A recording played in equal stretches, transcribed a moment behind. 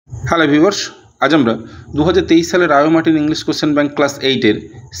Hello viewers, আজ আমরা 2023 সালের রায় Martin English question bank class 8-এর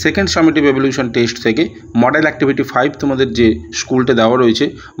second summative evolution test থেকে মডেল অ্যাক্টিভিটি 5 তোমাদের যে স্কুলটা দেওয়া রয়েছে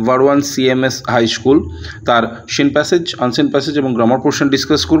ভারওয়ান সিএমএস হাই স্কুল, তার সিন প্যাসেজ, আনসিন প্যাসেজ এবং গ্রামার পোর্শন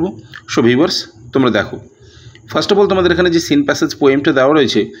ডিসকাস করব। সো ভিউয়ার্স, তোমরা দেখো, ফার্স্ট অফ অল তোমাদের এখানে যে সিন প্যাসেজ পোয়েমটা দেওয়া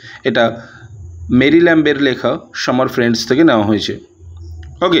রয়েছে এটা মেরি ল্যাম্বের লেখা সামার ফ্রেন্ডস থেকে নেওয়া হয়েছে।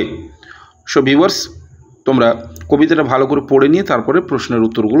 ওকে, সো ভিউয়ার্স, তোমরা কবিতাটা ভালো করে পড়ে নিয়ে তারপরে প্রশ্নের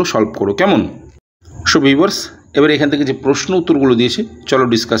উত্তরগুলো সলভ করো, কেমন? সো ভিউয়ার্স, এবার এখান থেকে যে প্রশ্ন উত্তরগুলো দিয়েছে চলো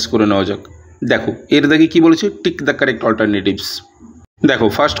ডিসকাস করে নেওয়া যাক। দেখো এর দাগে কী বলেছে, টিক দ্য কারেক্ট অল্টারনেটিভস। দেখো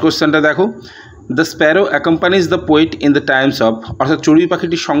ফার্স্ট কোশ্চেনটা দেখো, the Sparrow অ্যাকম্পানিজ the poet in the Times of, অর্থাৎ চড়ুই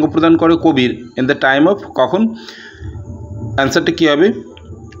পাখিটি সঙ্গ প্রদান করে কবির ইন দ্য টাইম অফ, কখন? অ্যান্সারটা কী হবে?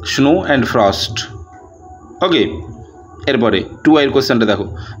 Snow and frost. ওকে, এরপরে 2 এর কোশ্চেনটা দেখো,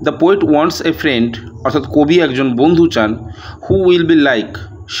 the poet wants a friend, অর্থাৎ কবি একজন বন্ধু চান, হু উইল বি লাইক,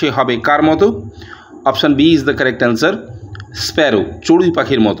 সে হবে কার মতো? Option B is the correct answer, Sparrow, চড়ুই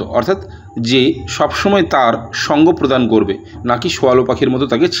পাখির মতো, অর্থাৎ যে সবসময় তার সঙ্গ প্রদান করবে, নাকি সোয়ালো পাখির মতো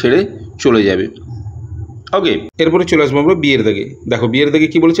তাকে ছেড়ে চলে যাবে। ওকে, এরপরে চলে আসবো আমরা বিয়ের দাগে। দেখো বিয়ের দাগে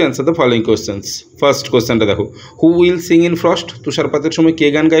কী বলেছে, answer the following questions. First কোশ্চেনটা দেখো, who will sing in frost, তুষারপাতের সময় কে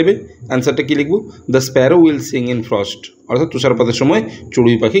গান গাইবে? অ্যান্সারটা কী লিখবো? The Sparrow will sing in frost, অর্থাৎ তুষারপাতের সময়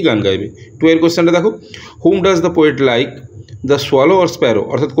চড়ুই পাখি গান গাইবে। 2 এর কোশ্চেনটা দেখো, হুম does the poet like, the swallow or Sparrow,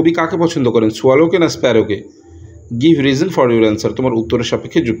 অর্থাৎ কবি কাকে পছন্দ করেন, সোয়ালোকে না স্প্যারোকে? Give reason for your answer, তোমার উত্তরের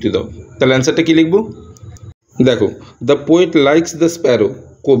সাপেক্ষে যুক্তি দাও। তাহলে অ্যান্সারটা কী লিখবো? দেখো, the poet likes the Sparrow,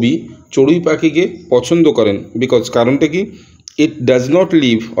 কবি চড়ুই পাখিকে পছন্দ করেন, বিকজ কারণটা কি? ইট ডাজ নট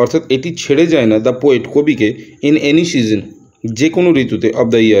লিভ, অর্থাৎ এটি ছেড়ে যায় না, দ্য পোয়েট কবিকে, ইন এনি সিজন, যে কোনো ঋতুতে, অফ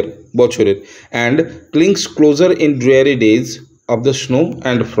দ্য ইয়ার, বছরের, and clings closure in ড্রেয়ারি days of the snow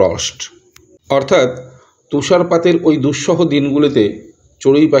and frost, অর্থাৎ তুষারপাতের ওই দুঃসহ দিনগুলোতে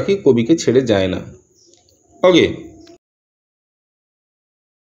চড়ুই পাখি কবিকে ছেড়ে যায় না। ওকে,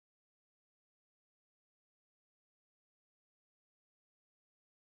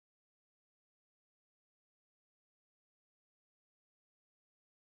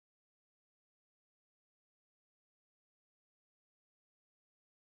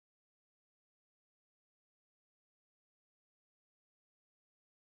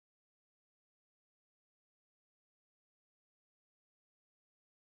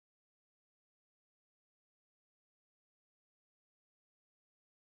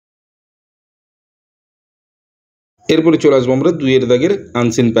 এরপরে চলে আসবো আমরা 2 এর দাগের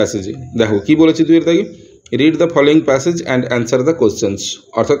আনসিন প্যাসেজে। দেখো কি বলেছে 2 এর দাগে, read the following passage and answer the questions,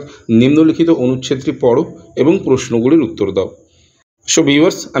 অর্থাৎ নিম্নলিখিত অনুচ্ছেদটি পড়ো এবং প্রশ্নগুলির উত্তর দাও। সো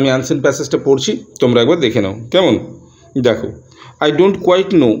ভিউয়ার্স, আমি আনসিন প্যাসেজটা পড়ছি, তোমরা একবার দেখে নাও, কেমন? দেখো, আই ডোন্ট কোয়াইট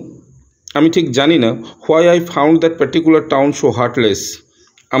নো, আমি ঠিক জানি না, why I found that particular town so heartless,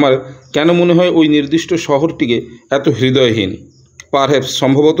 আমার কেন মনে হয় ওই নির্দিষ্ট শহরটিকে এত হৃদয়হীন। পারহ্যাপস,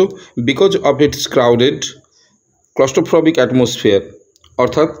 সম্ভবত, because of its crowded claustrophobic atmosphere,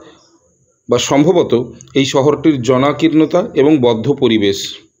 অর্থাৎ বা সম্ভবত এই শহরটির জনাকীর্ণতা এবং বদ্ধ পরিবেশ।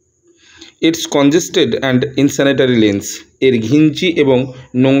 ইটস কনজেস্টেড অ্যান্ড ইনস্যানিটারি লেন্স, এর ঘিঞ্চি এবং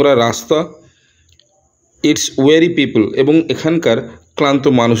নোংরা রাস্তা। ইটস ওয়ারি পিপল, এবং এখানকার ক্লান্ত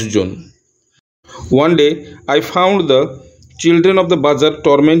মানুষজন। One day I found the children of the বাজার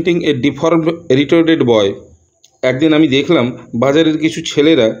টর্মেন্টিং এ ডিফর্মড রিটার্ডেড বয়, একদিন আমি দেখলাম বাজারের কিছু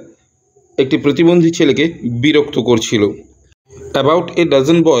ছেলেরা একটি প্রতিবন্ধী ছেলেকে বিরক্ত করছিল। অ্যাবাউট এ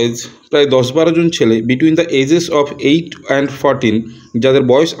ডাজন বয়েজ, প্রায় 10-12 জন ছেলে, between the edges of 8 and 14, যাদের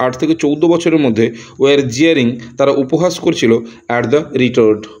বয়স 8 থেকে 14 বছরের মধ্যে, ওয়ার জিয়ারিং, তারা উপহাস করছিল, অ্যাট দ্য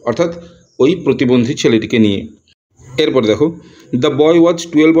রিটার্ড, অর্থাৎ ওই প্রতিবন্ধী ছেলেটিকে নিয়ে। এরপর দেখো, দ্য বয় ওয়াজ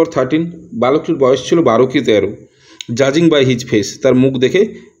 12 or 13, বালকটির বয়স ছিল 12 কি 13, জাজিং বাই হিজ ফেস, তার মুখ দেখে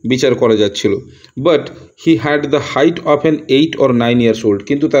বিচার করা যাচ্ছিল। But he had the height of an 8 or 9 years old,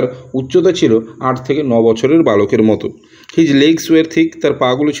 কিন্তু তার উচ্চতা ছিল 8 থেকে 9 বছরের বালকের মতো। হিজ লেগস ওয়ার থিক, তার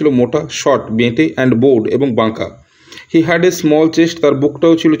পাগুলো ছিল মোটা, শর্ট, বেঁটে, অ্যান্ড বোর্ড, এবং বাঁকা। He had a small chest, তার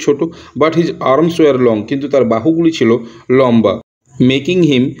বুকটাও ছিল ছোট। But his arms war long, কিন্তু তার বাহুগুলি ছিল লম্বা। Making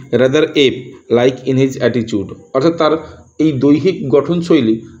him rather app like in his attitude, অর্থাৎ তার এই দৈহিক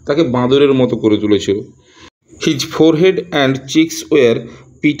গঠনশৈলী তাকে বাঁদরের মতো করে তুলেছিল। His forehead and chicks war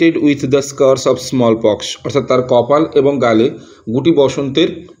pitted with the স্কার্স of small pox, অর্থাৎ তার কপাল এবং গালে গুটি বসন্তের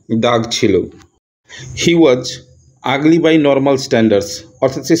দাগ ছিল। হি ওয়াজ আগলি বাই নর্মাল স্ট্যান্ডার্ডস,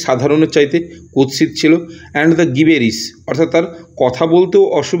 অর্থাৎ সে সাধারণের চাইতে কুৎসিত ছিল। অ্যান্ড দ্য গিবেরিস, অর্থাৎ তার কথা বলতেও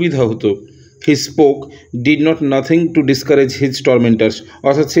অসুবিধা হতো। He spoke did not nothing to discourage his টর্মেন্টার্স,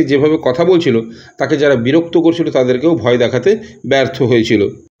 অর্থাৎ সে যেভাবে কথা বলছিল তাকে যারা বিরক্ত করছিল তাদেরকেও ভয় দেখাতে ব্যর্থ হয়েছিল।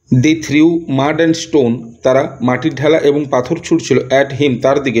 দে থ্রিউ মাড অ্যান্ড স্টোন, তারা মাটির ঢালা এবং পাথর ছুটছিল, অ্যাট হিম,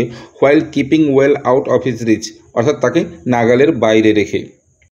 তার দিকে, while keeping well out of his rich, অর্থাৎ তাকে নাগালের বাইরে রেখে।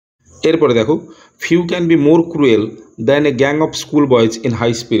 এরপরে দেখো, few can be more cruel than a gang of school boys in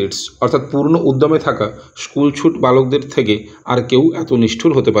high spirits, অর্থাৎ পূর্ণ উদ্যমে থাকা স্কুল ছুট বালকদের থেকে আর কেউ এত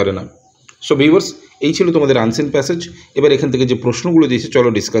নিষ্ঠুর হতে পারে না। সো ভিউয়ার্স, এই ছিল তোমাদের আনসিন প্যাসেজ। এবার এখান থেকে যে প্রশ্নগুলো দিয়েছে চলো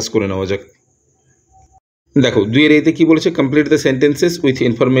ডিসকাস করে নেওয়া যাক। দেখো 2-এতে কী বলেছে, complete the sentences with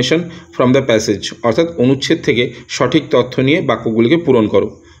information from the passage, অর্থাৎ অনুচ্ছেদ থেকে সঠিক তথ্য নিয়ে বাক্যগুলিকে পূরণ করো।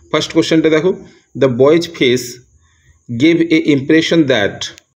 ফার্স্ট কোশ্চেনটা দেখো, the boys face gave a impression that,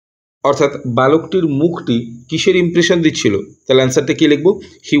 অর্থাৎ বালকটির মুখটি কিসের ইমপ্রেশন দিচ্ছিল, তাহলে অ্যান্সারটা কী লিখবো,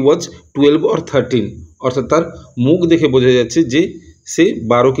 হি ওয়াজ 12 or 13, অর্থাৎ তার মুখ দেখে বোঝা যাচ্ছে যে সে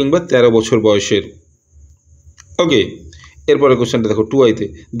 12 কিংবা 13 বছর বয়সের। ওকে, এরপরে কোশ্চেনটা দেখো 2-তে,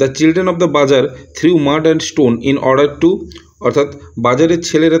 দ্য চিলড্রেন অফ দ্য বাজার threw মাড and stone in order to, অর্থাৎ বাজারের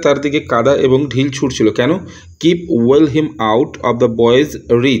ছেলেরা তার দিকে কাদা এবং ঢিল ছুটছিল, কেন, keep well him out of the boys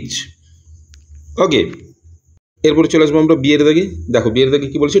rich. ওকে, এরপরে চলে আসবো আমরা বিয়ের দাগে। দেখো বিয়ের দাগে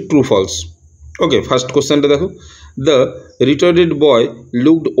কী বলছে, ট্রু ফলস। ওকে, ফার্স্ট কোশ্চেনটা দেখো, the retarded boy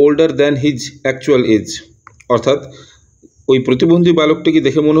looked older than his actual age, অর্থাৎ ওই প্রতিবন্ধী বালকটিকে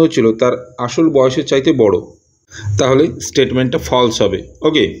দেখে মনে হচ্ছিল তার আসল বয়সের চাইতে বড়, তাহলে স্টেটমেন্টটা ফলস হবে।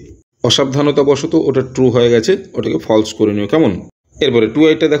 ওকে, অসাবধানতাবশত ওটা ট্রু হয়ে গেছে, ওটাকে ফলস করে নিও, কেমন। এরপরে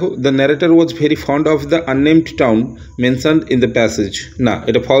 2-টা দেখো, the narrator was very fond of the unnamed town mentioned in the passage, না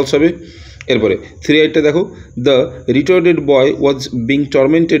এটা ফলস হবে। এরপরে 3-টা দেখো, the retarded boy was being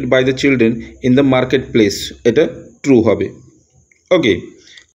টর্মেন্টেড by the children in the market place, এটা ট্রু হবে। ওকে,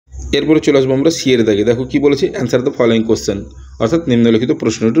 এরপরে চলে আসবো আমরা সিয়ের দাগে। দেখো কি বলেছে, অ্যান্সার দ্য ফলোয়িং কোশ্চেন, অর্থাৎ নিম্নলিখিত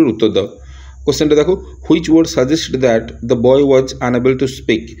প্রশ্নটির উত্তর দাও। কোশ্চেনটা দেখো, which word suggest that the boy was unable to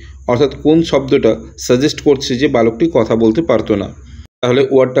speak, অর্থাৎ কোন শব্দটা সাজেস্ট করছে যে বালকটি কথা বলতে পারতো না, তাহলে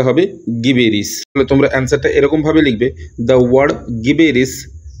ওয়ার্ডটা হবে গিবেরিস। তাহলে তোমরা অ্যান্সারটা এরকমভাবে লিখবে, the word গিবেরিস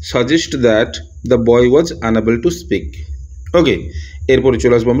suggest that the boy was unable to speak. ওকে, এরপরে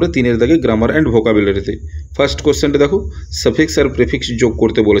চলে আসবো আমরা 3-এর দাগে গ্রামার অ্যান্ড ভোকাবুলারিতে। ফার্স্ট কোশ্চেনটা দেখো, সাফিক্স আর প্রিফিক্স যোগ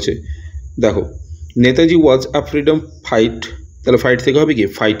করতে বলেছে। দেখো, নেতাজি ওয়াজ আ ফ্রিডম ফাইট, তাহলে ফাইট থেকে হবে কি,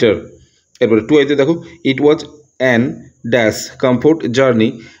 ফাইটার। এরপরে 2-তে দেখো, ইট was an dash comfort journey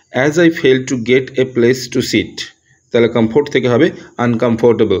as I fail to get a place to seat, তাহলে কমফোর্ট থেকে হবে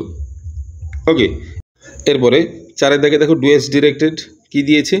আনকমফোর্টেবল। ওকে, এরপরে 4-এর দাগে দেখো, ডুয়েস ডিরেক্টেড কি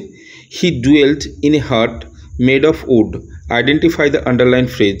দিয়েছে, হি ডুয়েলড in a heart made of wood, identify the underline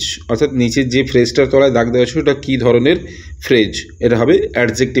phrase, অর্থাৎ নিচের যে ফ্রেজটার তলায় দাগ দেওয়া আছে ওটা কী ধরনের ফ্রেজ, এটা হবে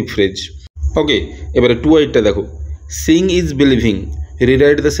অ্যাডজেক্টিভ ফ্রেজ। ওকে, এবারে 2-টা দেখো, Singh is believing,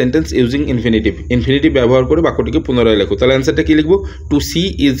 rewrite the sentence using infinitive, infinitive ব্যবহার করে বাক্যটিকে পুনরায় লেখো, তাহলে অ্যান্সারটা কী লিখবো, two C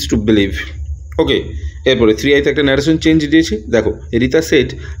is to believe. ওকে, এরপরে 3-তে একটা ন্যারেশন চেঞ্জ দিয়েছে। দেখো, Rita said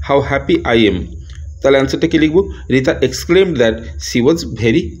how happy I am, তাহলে অ্যান্সারটা কী লিখবো, Rita exclaimed that C was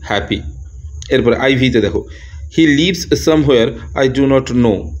very happy. এরপরে আইভিতে দেখো, he lives somewhere I do not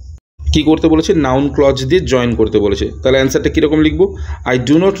know, কী করতে বলেছে, নাউন ক্লজ দিয়ে জয়েন করতে বলেছে, তাহলে অ্যান্সারটা কীরকম লিখবো, I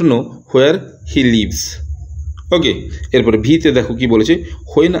do not know where he lives. ওকে, এরপরে ভিতে দেখো কি বলেছে,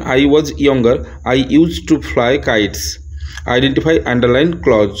 when I was younger I use to fly kites, identify underline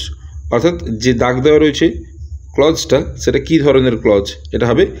clause, অর্থাৎ যে দাগ দেওয়া রয়েছে ক্লজটা সেটা কী ধরনের ক্লজ, এটা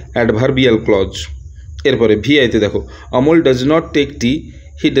হবে অ্যাডভার্বিয়াল ক্লজ। এরপরে ভিআইতে দেখো, Amal does not take tea,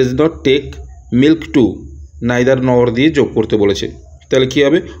 he does not take milk two, neither নর দিয়ে যোগ করতে বলেছে, তাহলে কী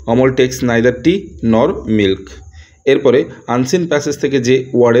হবে, অমল টেক্স নাইদার টি নর মিল্ক। এরপরে আনসিন প্যাসেজ থেকে যে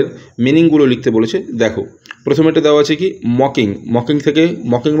ওয়ার্ডের মিনিংগুলো লিখতে বলেছে, দেখো প্রথমেটা দেওয়া আছে কি, মকিং, মকিং থেকে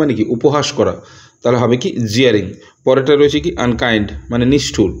মকিং মানে কি, উপহাস করা, তাহলে হবে কি জিয়ারিং। পরেরটা রয়েছে কি, আনকাইন্ড মানে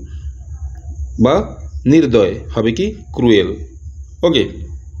নিষ্ঠুর বা নির্দয়, হবে কি ক্রুয়েল। ওকে,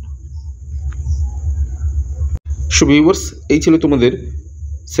 সো ভিউয়ার্স, এই ছিল তোমাদের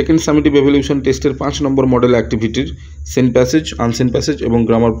সেকেন্ড সামেটিভ এভ্যালুয়েশন টেস্টের 5 নম্বর model অ্যাক্টিভিটির Sen passage, unseen passage এবং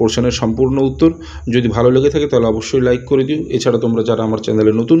গ্রামার পোর্শনের সম্পূর্ণ উত্তর। যদি ভালো লেগে থাকে তাহলে অবশ্যই লাইক করে দিও। এছাড়া তোমরা যারা আমার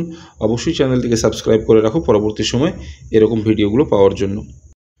চ্যানেলে নতুন, অবশ্যই চ্যানেলটিকে সাবস্ক্রাইব করে রাখো পরবর্তী সময় এরকম ভিডিওগুলো পাওয়ার জন্য।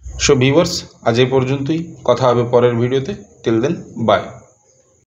 সো ভিউয়ার্স, আজ এই পর্যন্তই, কথা হবে পরের ভিডিওতে। Till then, by.